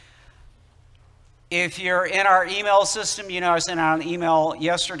If you're in our email system, you know I sent out an email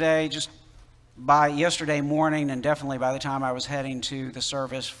yesterday, just by yesterday morning, and definitely by the time I was heading to the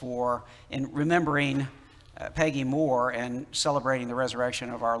service in remembering Peggy Moore and celebrating the resurrection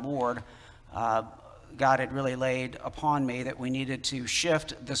of our Lord. God had really laid upon me that we needed to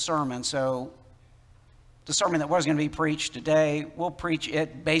shift the sermon. So the sermon that was going to be preached today, we'll preach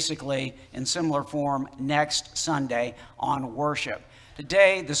it basically in similar form next Sunday on worship.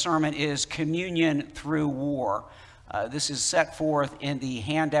 Today, the sermon is Communion Through War. This is set forth in the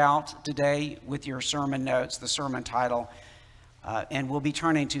handout today with your sermon notes, the sermon title. And we'll be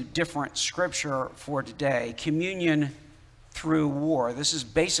turning to different scripture for today. Communion Through War. This is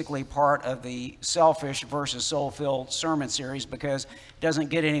basically part of the selfish versus soul-filled sermon series because it doesn't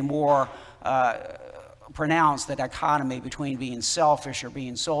get any more pronounced, the dichotomy between being selfish or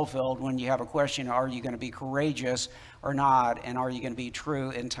being soul-filled, when you have a question, are you going to be courageous or not, and are you going to be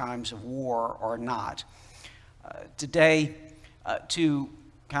true in times of war or not? Today, to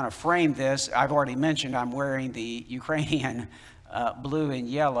kind of frame this, I've already mentioned I'm wearing the Ukrainian blue and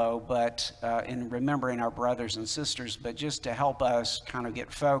yellow, but in remembering our brothers and sisters, but just to help us kind of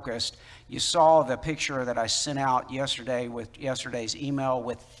get focused, you saw the picture that I sent out yesterday with yesterday's email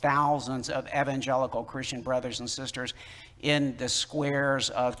with thousands of evangelical Christian brothers and sisters in the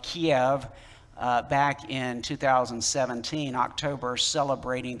squares of Kiev back in 2017, October,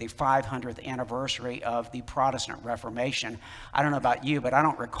 celebrating the 500th anniversary of the Protestant Reformation. I don't know about you, but I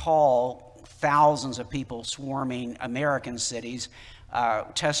don't recall thousands of people swarming American cities,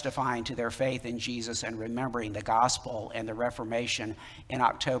 testifying to their faith in Jesus and remembering the gospel and the Reformation in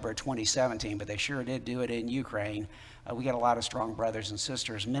October 2017, but they sure did do it in Ukraine. We got a lot of strong brothers and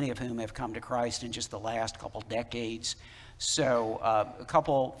sisters, many of whom have come to Christ in just the last couple decades. So a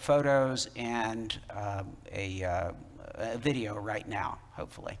couple photos and a video right now,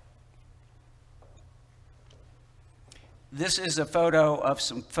 hopefully. This is a photo of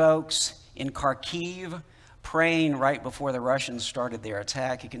some folks in Kharkiv praying right before the Russians started their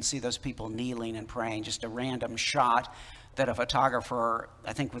attack. You can see those people kneeling and praying, just a random shot that a photographer,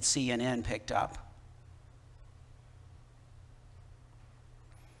 I think with CNN, picked up.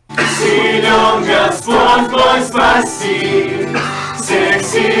 Силен Господь мой, спаси, всех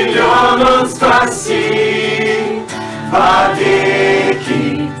силен Он спаси,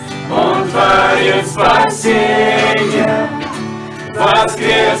 вовеки Он творец спасения,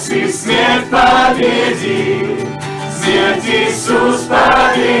 воскрес и смерть победил, смерть Иисус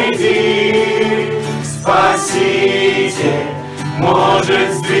победил, Спаситель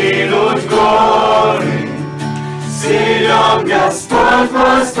может сдвинуть горы. Силен Господь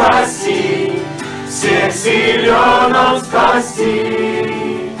мой, спаси, всех силен Он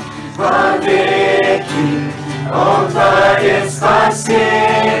спаси, вовеки Он творец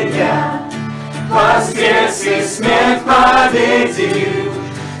спасения, воскрес и смерть победил,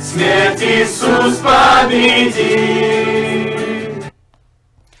 смерть Иисус победил.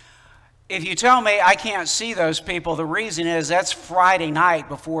 If you tell me I can't see those people, the reason is that's Friday night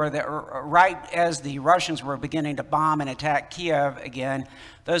right as the Russians were beginning to bomb and attack Kiev again.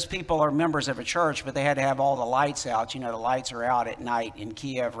 Those people are members of a church, but they had to have all the lights out. You know, the lights are out at night in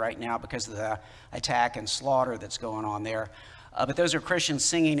Kiev right now because of the attack and slaughter that's going on there. But those are Christians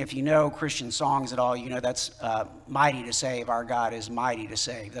singing. If you know Christian songs at all, you know that's mighty to save. Our God is mighty to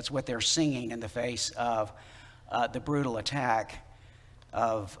save. That's what they're singing in the face of the brutal attack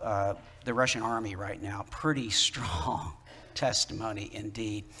of the Russian army right now. Pretty strong testimony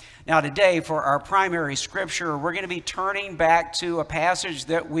indeed. Now today, for our primary scripture, we're going to be turning back to a passage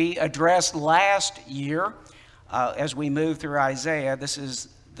that we addressed last year as we move through Isaiah. This is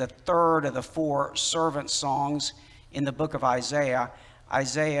the third of the four servant songs in the book of Isaiah.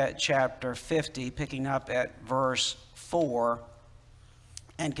 Isaiah chapter 50, picking up at verse 4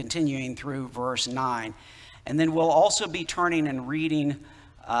 and continuing through verse 9. And then we'll also be turning and reading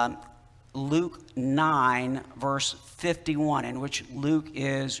Luke 9, verse 51, in which Luke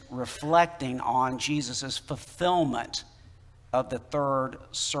is reflecting on Jesus' fulfillment of the third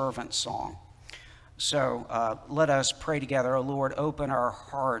servant song. So let us pray together. O Lord, open our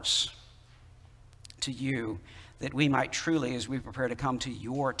hearts to you, that we might truly, as we prepare to come to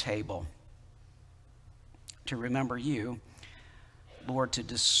your table, to remember you, Lord, to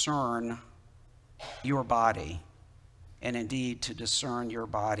discern your body, and indeed to discern your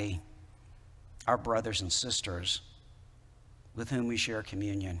body, our brothers and sisters with whom we share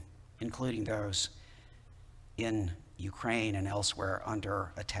communion, including those in Ukraine and elsewhere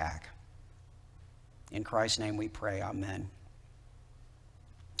under attack. In Christ's name we pray, amen.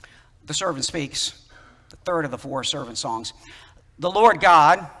 The servant speaks, the third of the four servant songs. The Lord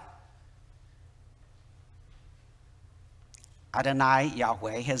God Adonai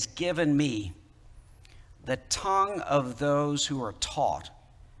Yahweh, has given me the tongue of those who are taught,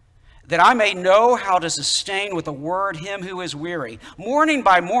 that I may know how to sustain with the word him who is weary. Morning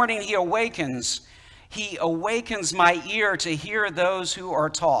by morning he awakens my ear to hear those who are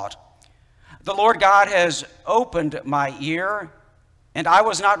taught. The Lord God has opened my ear, and I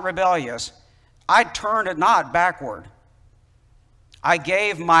was not rebellious. I turned it not backward. I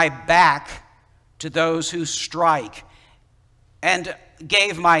gave my back to those who strike, and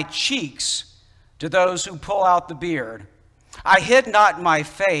gave my cheeks to those who pull out the beard. I hid not my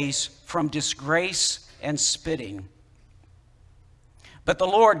face from disgrace and spitting. But the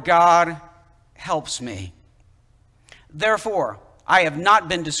Lord God helps me. Therefore, I have not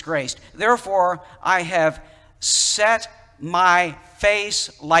been disgraced. Therefore, I have set my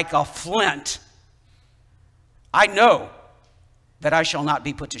face like a flint. I know that I shall not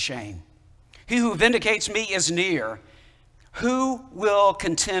be put to shame. He who vindicates me is near. Who will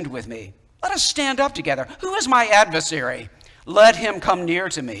contend with me? Let us stand up together. Who is my adversary? Let him come near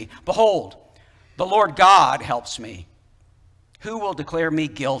to me. Behold, the Lord God helps me. Who will declare me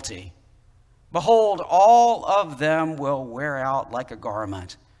guilty? Behold, all of them will wear out like a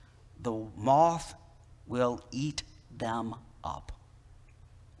garment. The moth will eat them up.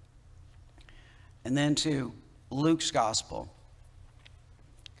 And then to Luke's gospel.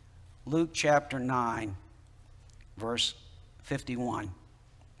 Luke chapter 9, verse 51.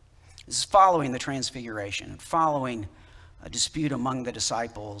 This is following the transfiguration, following a dispute among the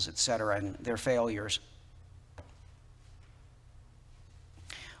disciples, etc., and their failures.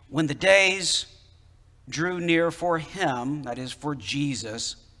 When the days drew near for him, that is for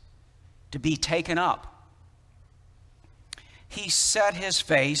Jesus, to be taken up, he set his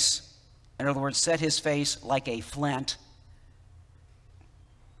face, in other words, set his face like a flint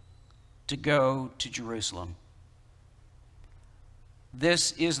to go to Jerusalem.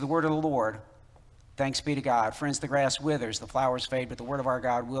 This is the word of the Lord. Thanks be to God. Friends, the grass withers, the flowers fade, but the word of our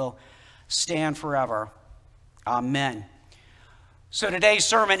God will stand forever. Amen. So today's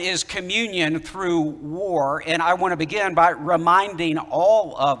sermon is Communion Through War, and I want to begin by reminding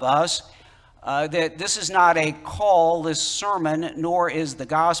all of us that this is not a call, this sermon, nor is the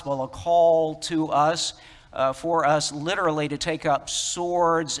gospel a call to us, for us literally to take up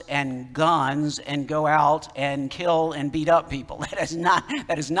swords and guns and go out and kill and beat up people. That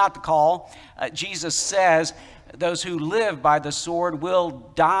is not the call. Jesus says those who live by the sword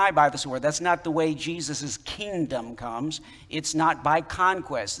will die by the sword. That's not the way Jesus' kingdom comes. It's not by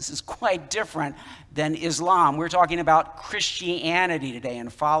conquest. This is quite different than Islam. We're talking about Christianity today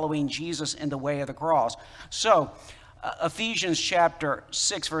and following Jesus in the way of the cross. So Ephesians chapter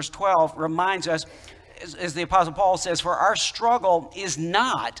 6, verse 12 reminds us, as the Apostle Paul says, for our struggle is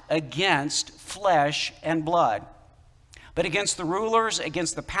not against flesh and blood, but against the rulers,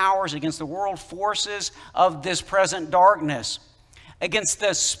 against the powers, against the world forces of this present darkness, against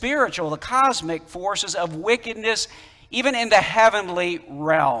the spiritual, the cosmic forces of wickedness, even in the heavenly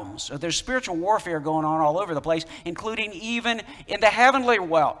realms. So there's spiritual warfare going on all over the place, including even in the heavenly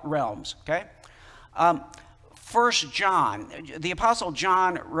realms, okay? 1 John, the Apostle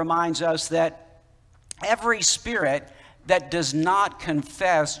John reminds us that every spirit that does not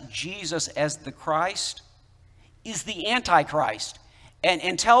confess Jesus as the Christ is the Antichrist,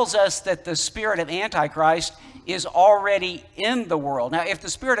 and tells us that the spirit of Antichrist is already in the world. Now, if the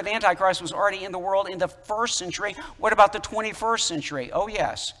spirit of Antichrist was already in the world in the first century, what about the 21st century? Oh,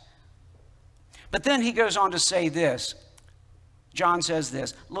 yes. But then he goes on to say this. John says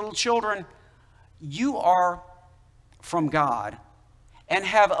this, little children, you are from God and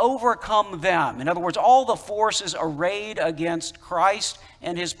have overcome them. In other words, all the forces arrayed against Christ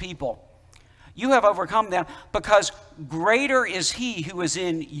and his people. You have overcome them because greater is he who is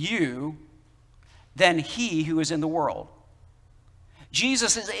in you than he who is in the world.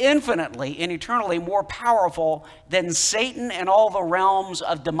 Jesus is infinitely and eternally more powerful than Satan and all the realms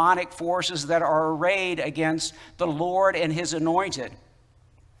of demonic forces that are arrayed against the Lord and his anointed.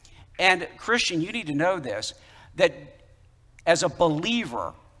 And Christian, you need to know this, that as a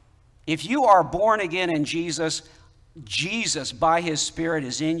believer, if you are born again in Jesus, Jesus by his Spirit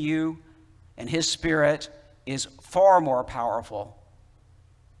is in you, and his Spirit is far more powerful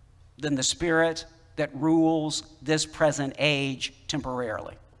than the spirit that rules this present age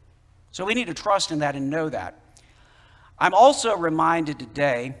temporarily. So we need to trust in that and know that. I'm also reminded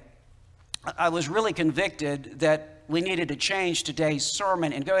today, I was really convicted that we needed to change today's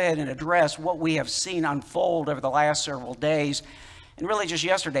sermon and go ahead and address what we have seen unfold over the last several days. And really just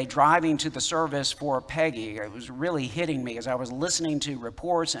yesterday, driving to the service for Peggy, it was really hitting me as I was listening to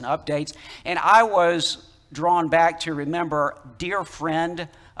reports and updates. And I was drawn back to remember dear friend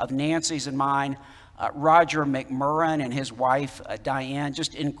of Nancy's and mine, Roger McMurran, and his wife, Diane,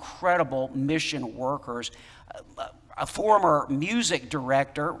 just incredible mission workers. A former music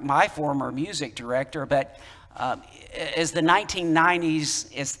director, my former music director, but as the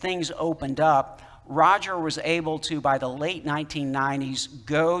 1990s, as things opened up, Roger was able to, by the late 1990s,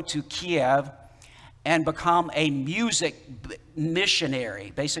 go to Kiev and become a music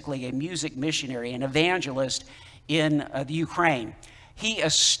missionary, basically a music missionary, an evangelist in the Ukraine. He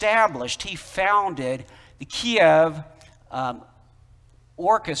founded the Kiev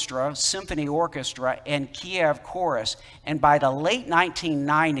Orchestra, Symphony Orchestra, and Kiev Chorus. And by the late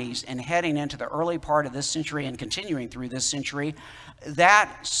 1990s and heading into the early part of this century and continuing through this century,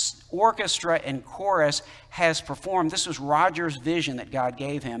 that orchestra and chorus has performed, this was Roger's vision that God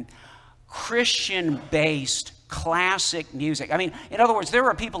gave him, Christian-based classic music. I mean, in other words, there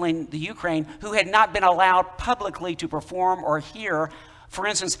were people in the Ukraine who had not been allowed publicly to perform or hear, for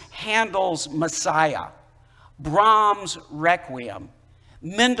instance, Handel's Messiah, Brahms' Requiem,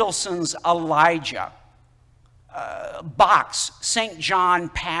 Mendelssohn's Elijah, Bach's St. John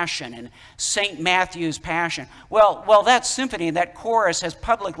Passion and St. Matthew's Passion. Well, that symphony and that chorus has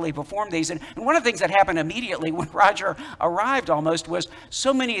publicly performed these. And one of the things that happened immediately when Roger arrived almost was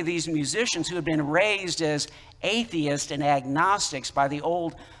so many of these musicians who had been raised as atheists and agnostics by the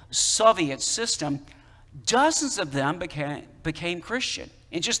old Soviet system, dozens of them became Christian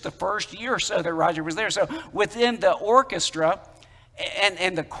in just the first year or so that Roger was there. So within the orchestra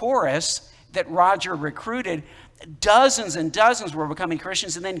and the chorus that Roger recruited, dozens and dozens were becoming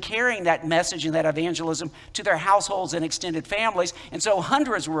Christians and then carrying that message and that evangelism to their households and extended families. And so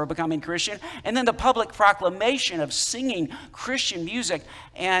hundreds were becoming Christian. And then the public proclamation of singing Christian music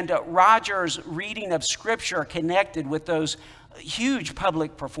and Roger's reading of Scripture connected with those huge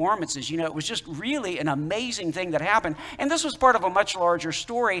public performances. It was just really an amazing thing that happened. And this was part of a much larger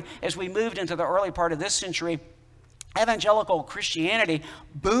story as we moved into the early part of this century. Evangelical Christianity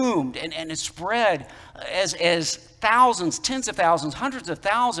boomed and it spread as thousands, tens of thousands, hundreds of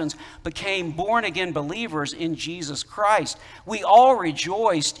thousands became born-again believers in Jesus Christ. We all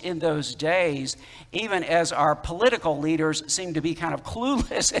rejoiced in those days, even as our political leaders seemed to be kind of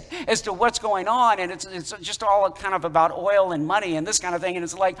clueless as to what's going on, and it's just all kind of about oil and money and this kind of thing, and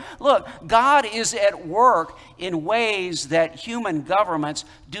it's like, look, God is at work in ways that human governments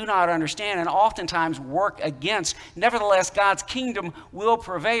do not understand and oftentimes work against. Nevertheless, God's kingdom will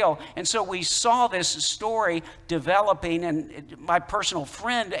prevail, and so we saw this story developing, and my personal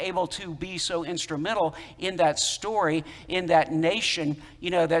friend able to be so instrumental in that story, in that nation,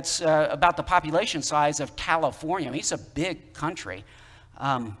 that's about the population size of California. I mean, it's a big country.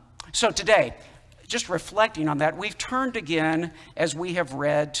 So today, just reflecting on that, we've turned again, as we have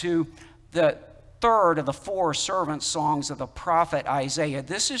read, to the third of the four servant songs of the prophet Isaiah.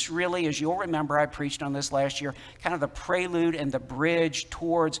 This is really, as you'll remember, I preached on this last year, kind of the prelude and the bridge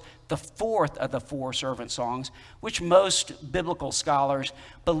towards the fourth of the four servant songs, which most biblical scholars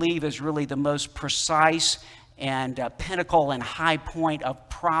believe is really the most precise and pinnacle and high point of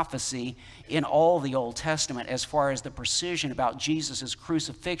prophecy in all the Old Testament as far as the precision about Jesus'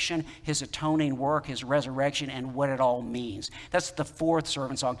 crucifixion, his atoning work, his resurrection, and what it all means. That's the fourth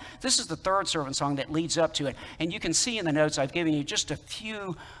servant song. This is the third servant song that leads up to it. And you can see in the notes I've given you just a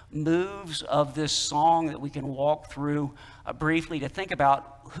few moves of this song that we can walk through briefly to think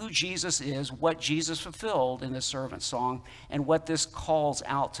about who Jesus is, what Jesus fulfilled in this servant song, and what this calls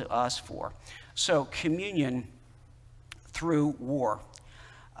out to us for. So, communion through war.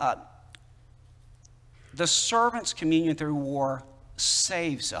 The servant's communion through war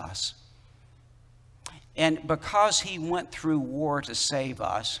saves us. And because he went through war to save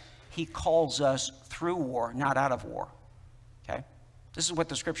us, he calls us through war, not out of war. Okay? This is what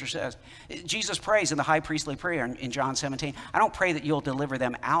the scripture says. Jesus prays in the high priestly prayer in John 17, I don't pray that you'll deliver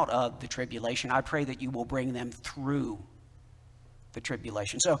them out of the tribulation. I pray that you will bring them through the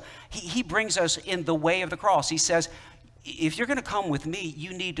tribulation. So he brings us in the way of the cross. He says, if you're going to come with me,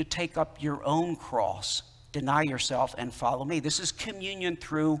 you need to take up your own cross, deny yourself, and follow me. This is communion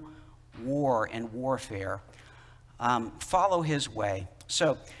through war and warfare. Follow his way.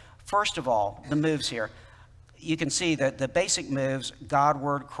 So first of all, the moves here. You can see that the basic moves,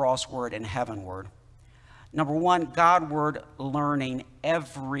 Godward, crossword, and heavenward. Number one, Godward learning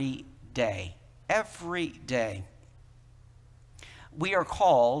every day. Every day. We are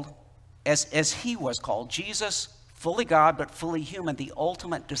called, as he was called, Jesus, fully God but fully human, the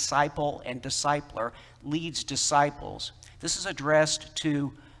ultimate disciple and discipler, leads disciples. This is addressed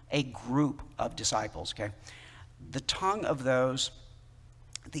to a group of disciples, okay? The tongue of those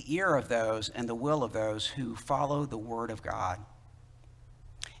the ear of those and the will of those who follow the word of God.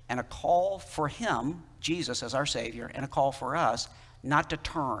 And a call for him, Jesus as our Savior, and a call for us not to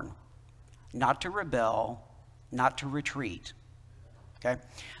turn, not to rebel, not to retreat. Okay?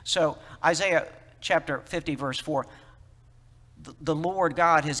 So Isaiah chapter 50, verse 4, the Lord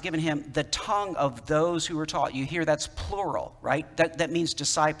God has given him the tongue of those who are taught. You hear that's plural, right? That means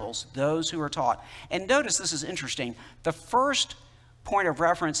disciples, those who are taught. And notice this is interesting. The first point of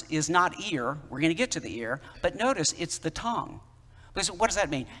reference is not ear. We're going to get to the ear. But notice it's the tongue. Because what does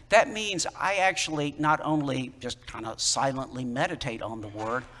that mean? That means I actually not only just kind of silently meditate on the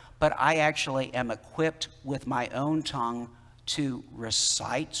word, but I actually am equipped with my own tongue to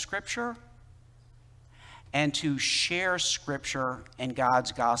recite Scripture and to share Scripture and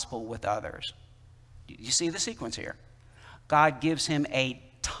God's gospel with others. You see the sequence here. God gives him a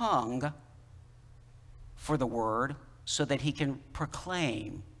tongue for the word so that he can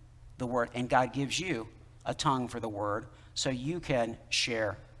proclaim the word. And God gives you a tongue for the word so you can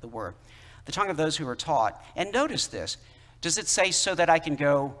share the word. The tongue of those who are taught. And notice this. Does it say so that I can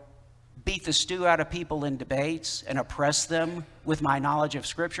go beat the stew out of people in debates and oppress them with my knowledge of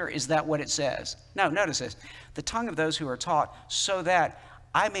Scripture? Is that what it says? No, notice this. The tongue of those who are taught, so that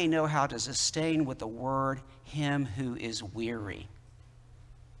I may know how to sustain with the word him who is weary.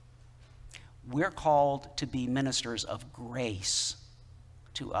 We're called to be ministers of grace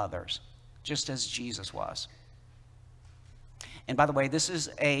to others, just as Jesus was. And by the way, this is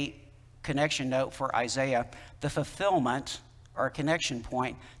a connection note for Isaiah, the fulfillment or connection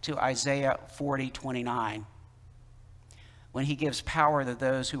point to Isaiah 40:29, when he gives power to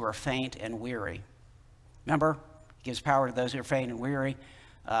those who are faint and weary. Remember, he gives power to those who are faint and weary.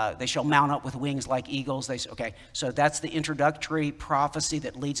 They shall mount up with wings like eagles. Okay, so that's the introductory prophecy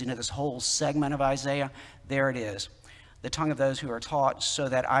that leads into this whole segment of Isaiah. There it is. The tongue of those who are taught, so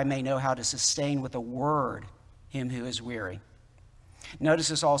that I may know how to sustain with the word him who is weary. Notice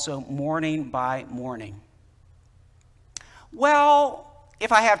this also, morning by morning. Well,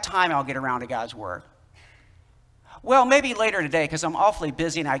 if I have time, I'll get around to God's word. Well, maybe later today, because I'm awfully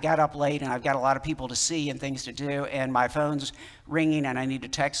busy and I got up late and I've got a lot of people to see and things to do, and my phone's ringing and I need to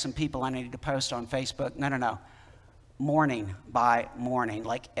text some people, I need to post on Facebook. No. Morning by morning,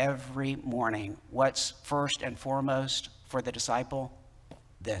 like every morning. What's first and foremost for the disciple?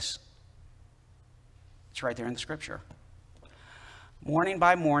 This. It's right there in the Scripture. Morning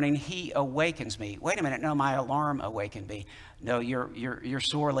by morning, he awakens me. Wait a minute, no, my alarm awakened me. No, you're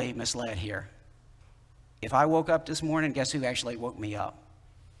sorely misled here. If I woke up this morning, guess who actually woke me up?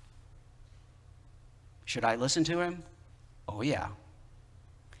 Should I listen to him? Oh, yeah.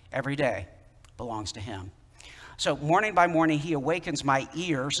 Every day belongs to him. So morning by morning, he awakens my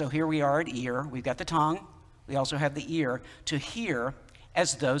ear. So here we are at ear. We've got the tongue. We also have the ear to hear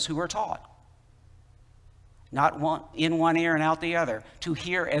as those who are taught. Not one, in one ear and out the other. To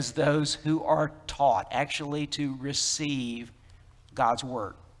hear as those who are taught, actually to receive God's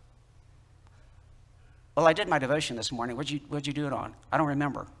word. Well, I did my devotion this morning. What'd you do it on? I don't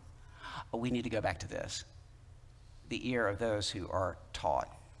remember. Oh, we need to go back to this. The ear of those who are taught.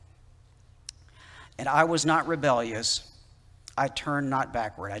 And I was not rebellious. I turned not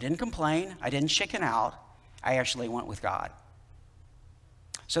backward. I didn't complain. I didn't chicken out. I actually went with God.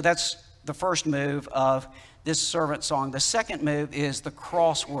 So that's the first move of this servant song. The second move is the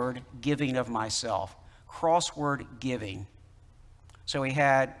crossword giving of myself. Crossword giving. So we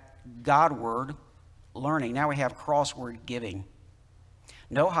had Godward learning. Now we have crossword giving.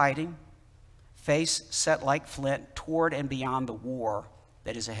 No hiding. Face set like flint toward and beyond the war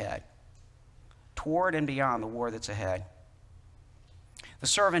that is ahead. Toward and beyond the war that's ahead. The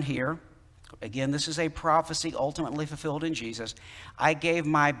servant here, again, this is a prophecy ultimately fulfilled in Jesus. I gave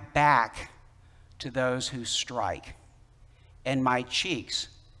my back to those who strike, and my cheeks.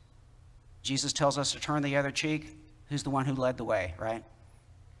 Jesus tells us to turn the other cheek. Who's the one who led the way, right?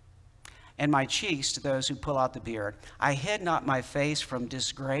 And my cheeks to those who pull out the beard. I hid not my face from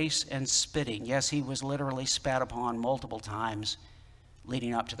disgrace and spitting. Yes, he was literally spat upon multiple times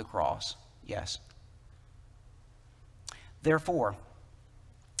leading up to the cross. Yes. Therefore,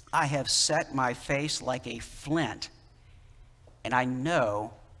 I have set my face like a flint, and I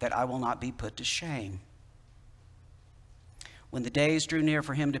know that I will not be put to shame. When the days drew near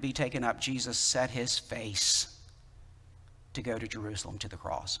for him to be taken up, Jesus set his face to go to Jerusalem, to the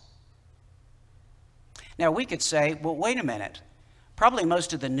cross. Now, we could say, well, wait a minute. Probably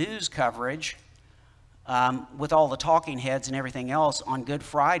most of the news coverage, with all the talking heads and everything else on Good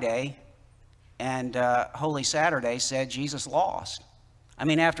Friday and Holy Saturday, said Jesus lost. I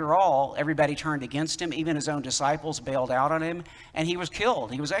mean, after all, everybody turned against him. Even his own disciples bailed out on him, and he was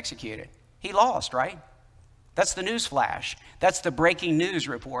killed. He was executed. He lost, right? That's the news flash. That's the breaking news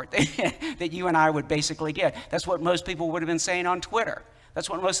report that you and I would basically get. That's what most people would have been saying on Twitter. That's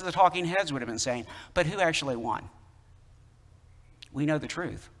what most of the talking heads would have been saying. But who actually won? We know the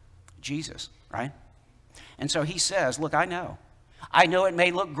truth. Jesus, right? And so he says, look, I know. I know it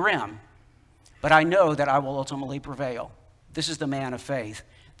may look grim, but I know that I will ultimately prevail. This is the man of faith.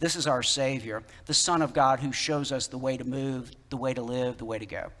 This is our Savior, the Son of God who shows us the way to move, the way to live, the way to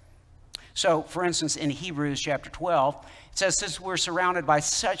go. So, for instance, in Hebrews chapter 12, it says, since we're surrounded by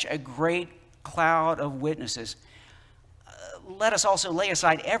such a great cloud of witnesses, let us also lay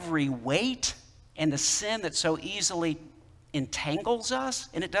aside every weight and the sin that so easily entangles us,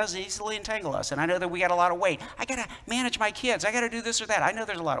 and it does easily entangle us. And I know that we got a lot of weight. I got to manage my kids. I got to do this or that. I know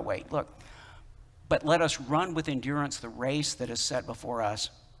there's a lot of weight. Look, but let us run with endurance the race that is set before us,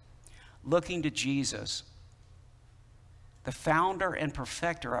 looking to Jesus, the founder and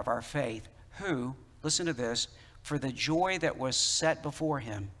perfecter of our faith, who, listen to this, for the joy that was set before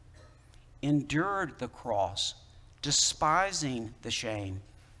him, endured the cross, despising the shame,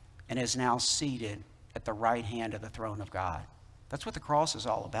 and is now seated at the right hand of the throne of God. That's what the cross is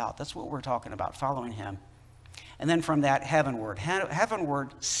all about. That's what we're talking about, following him. And then from that, heavenward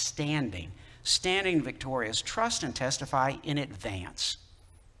standing victorious, trust and testify in advance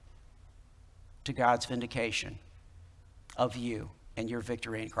to God's vindication of you and your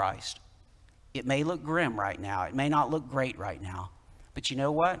victory in Christ. It may look grim right now. It may not look great right now. But you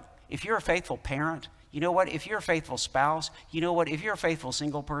know what? If you're a faithful parent, you know what? If you're a faithful spouse, you know what? If you're a faithful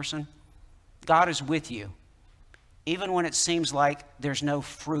single person, God is with you, even when it seems like there's no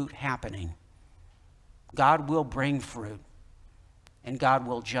fruit happening. God will bring fruit, and God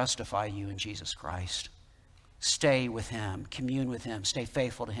will justify you in Jesus Christ. Stay with him, commune with him, stay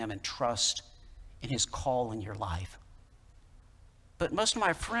faithful to him, and trust in his call in your life. But most of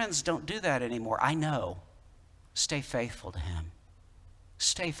my friends don't do that anymore. I know. Stay faithful to him.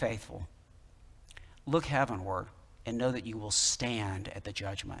 Stay faithful. Look heavenward and know that you will stand at the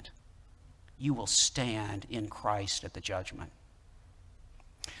judgment. You will stand in Christ at the judgment.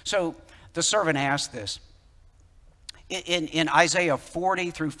 So the servant asked this. In Isaiah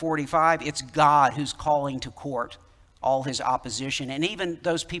 40 through 45, it's God who's calling to court all his opposition. And even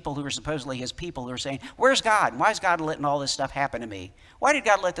those people who are supposedly his people who are saying, where's God? Why is God letting all this stuff happen to me? Why did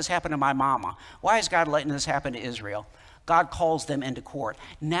God let this happen to my mama? Why is God letting this happen to Israel? God calls them into court.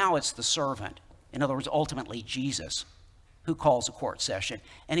 Now it's the servant, in other words, ultimately Jesus, who calls a court session.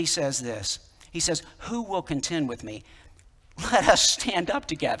 And he says this. He says, who will contend with me? Let us stand up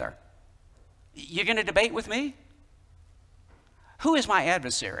together. You're going to debate with me? Who is my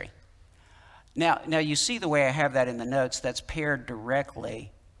adversary? Now you see the way I have that in the notes. That's paired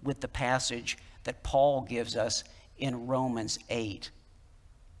directly with the passage that Paul gives us in Romans 8,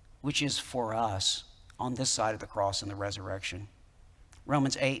 which is for us on this side of the cross and the resurrection.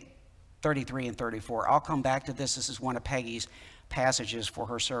 Romans 8, 33 and 34. I'll come back to this. This is one of Peggy's passages for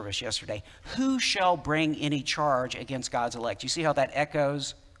her service yesterday. Who shall bring any charge against God's elect? You see how that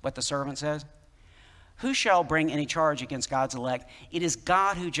echoes what the servant says? Who shall bring any charge against God's elect? It is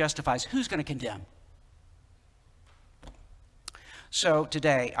God who justifies. Who's going to condemn? So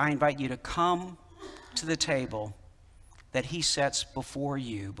today, I invite you to come to the table that he sets before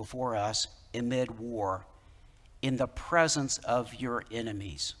you, before us, amid war, in the presence of your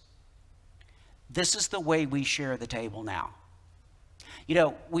enemies. This is the way we share the table now. You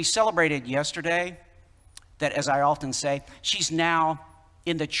know, we celebrated yesterday that, as I often say, she's now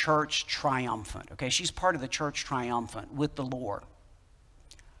in the church triumphant, okay? She's part of the church triumphant with the Lord.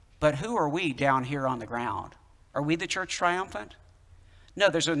 But who are we down here on the ground? Are we the church triumphant? No,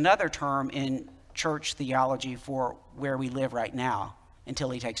 there's another term in church theology for where we live right now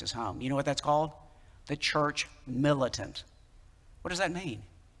until he takes us home. You know what that's called? The church militant. What does that mean?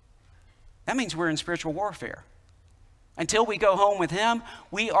 That means we're in spiritual warfare. Until we go home with him,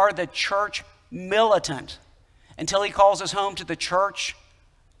 we are the church militant. Until he calls us home to the church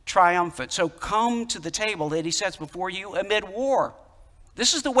triumphant. So come to the table that he sets before you amid war.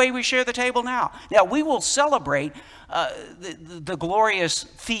 This is the way we share the table now. Now, we will celebrate the glorious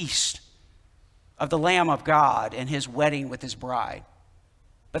feast of the Lamb of God and his wedding with his bride.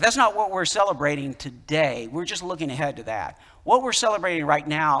 But that's not what we're celebrating today. We're just looking ahead to that. What we're celebrating right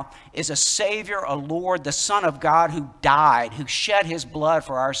now is a Savior, a Lord, the Son of God who died, who shed his blood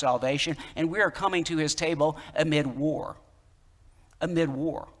for our salvation, and we are coming to his table amid war. Amid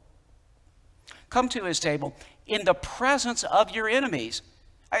war. Come to his table in the presence of your enemies.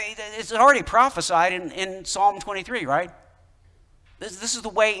 It's already prophesied in Psalm 23, right? This is the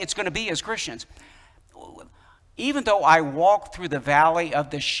way it's going to be as Christians. Even though I walk through the valley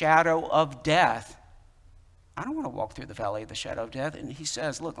of the shadow of death, I don't want to walk through the valley of the shadow of death. And he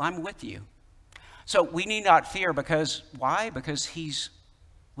says, look, I'm with you. So we need not fear because, why? Because he's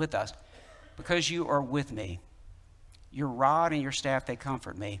with us. Because you are with me. Your rod and your staff, they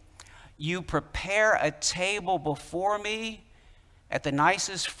comfort me. You prepare a table before me at the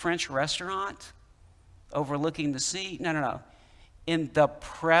nicest French restaurant overlooking the sea. No. In the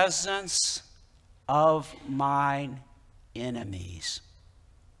presence of mine enemies.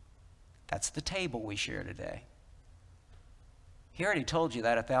 That's the table we share today. He already told you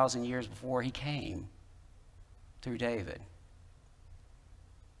that 1,000 years before he came through David.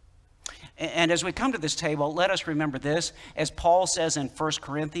 And as we come to this table, let us remember this. As Paul says in 1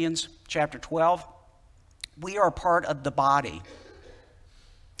 Corinthians chapter 12, we are part of the body.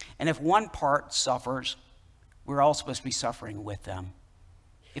 And if one part suffers, we're all supposed to be suffering with them.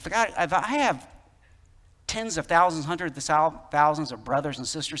 If I have tens of thousands, hundreds of thousands of brothers and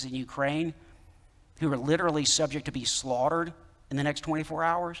sisters in Ukraine who are literally subject to be slaughtered in the next 24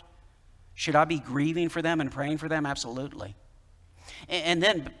 hours, should I be grieving for them and praying for them? Absolutely. And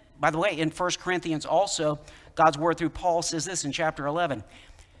then, by the way, in 1 Corinthians also, God's word through Paul says this in chapter 11.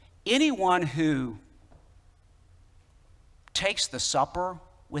 Anyone who takes the supper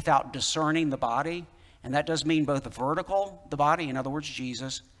without discerning the body, and that does mean both the vertical, the body, in other words,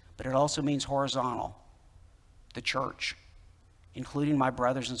 Jesus, but it also means horizontal, the church, including my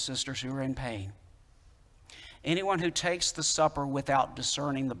brothers and sisters who are in pain. Anyone who takes the supper without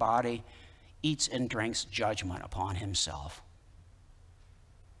discerning the body eats and drinks judgment upon himself.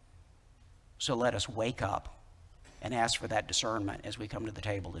 So let us wake up and ask for that discernment as we come to the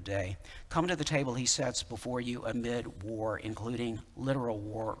table today. Come to the table he sets before you amid war, including literal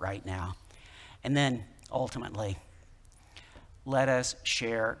war right now. And then, ultimately, let us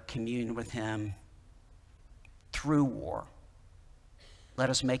share communion with him through war. Let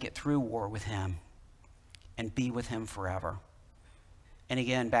us make it through war with him and be with him forever. And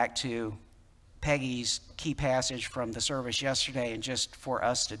again, back to Peggy's key passage from the service yesterday and just for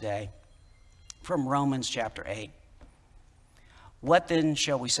us today, from Romans chapter 8. What then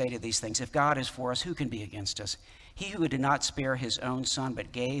shall we say to these things? If God is for us, who can be against us? He who did not spare his own son,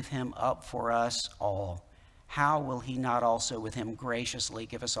 but gave him up for us all, how will he not also with him graciously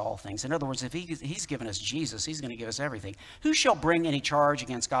give us all things? In other words, if he's given us Jesus, he's going to give us everything. Who shall bring any charge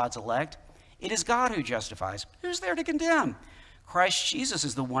against God's elect? It is God who justifies. Who's there to condemn? Christ Jesus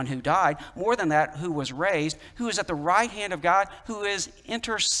is the one who died, more than that, who was raised, who is at the right hand of God, who is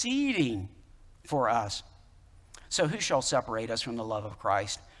interceding for us. So who shall separate us from the love of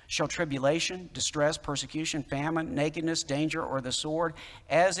Christ? Shall tribulation, distress, persecution, famine, nakedness, danger, or the sword?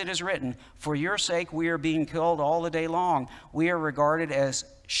 As it is written, for your sake we are being killed all the day long. We are regarded as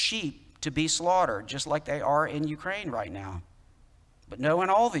sheep to be slaughtered, just like they are in Ukraine right now. But know in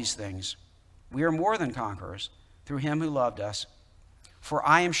all these things, we are more than conquerors through him who loved us. For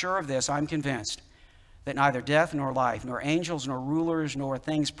I am sure of this, I'm convinced, that neither death nor life, nor angels, nor rulers, nor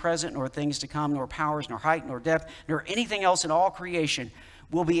things present, nor things to come, nor powers, nor height, nor depth, nor anything else in all creation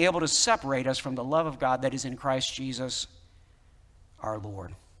will be able to separate us from the love of God that is in Christ Jesus our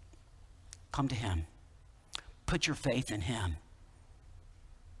Lord. Come to him. Put your faith in him.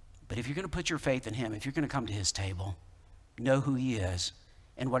 But if you're going to put your faith in him, if you're going to come to his table, know who he is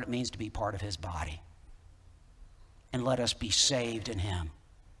and what it means to be part of his body. And let us be saved in him.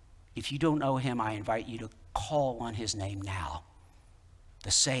 If you don't know him, I invite you to call on his name now.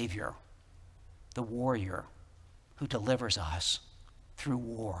 The Savior, the warrior who delivers us through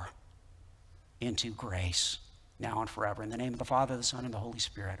war into grace now and forever. In the name of the Father, the Son, and the Holy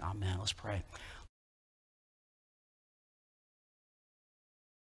Spirit. Amen. Let's pray.